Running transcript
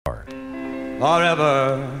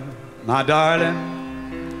forever, my darling.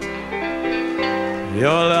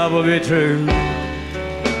 Your love will be true,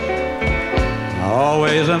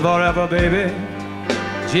 always and forever, baby.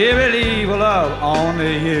 She believe will love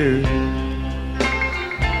only you.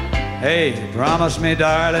 Hey, promise me,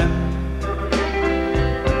 darling,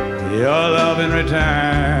 your love in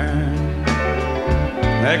return.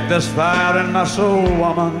 Make this fire in my soul,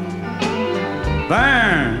 woman,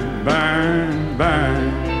 burn, burn,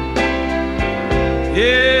 burn.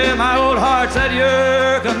 Yeah, my old heart's at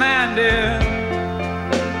your command, dear.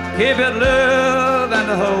 Keep it love and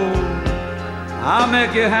hold. I'll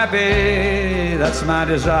make you happy, that's my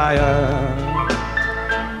desire.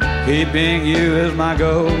 Keeping you is my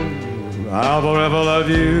goal. I'll forever love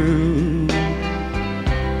you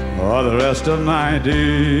for the rest of my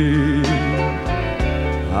days.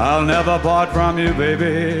 I'll never part from you,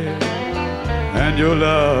 baby, and your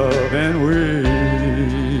loving ways.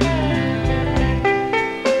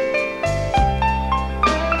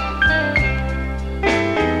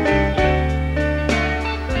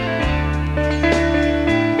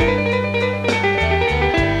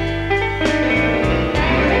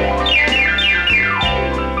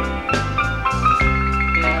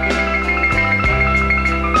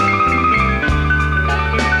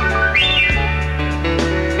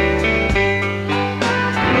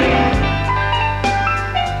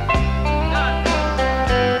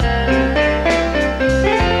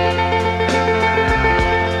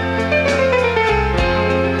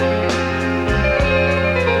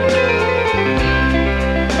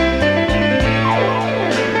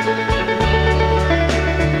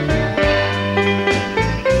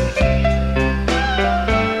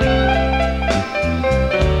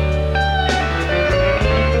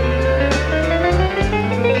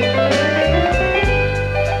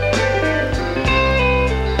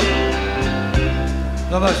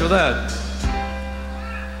 So much for that.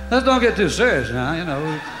 Let's don't get too serious now, you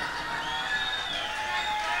know.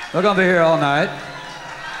 We're gonna be here all night.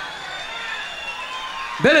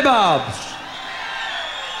 Billy Bob's,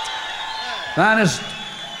 finest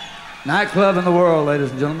nightclub in the world,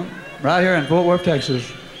 ladies and gentlemen, right here in Fort Worth,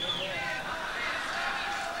 Texas.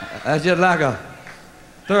 That's just like a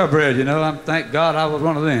thoroughbred, you know. Thank God I was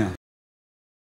one of them.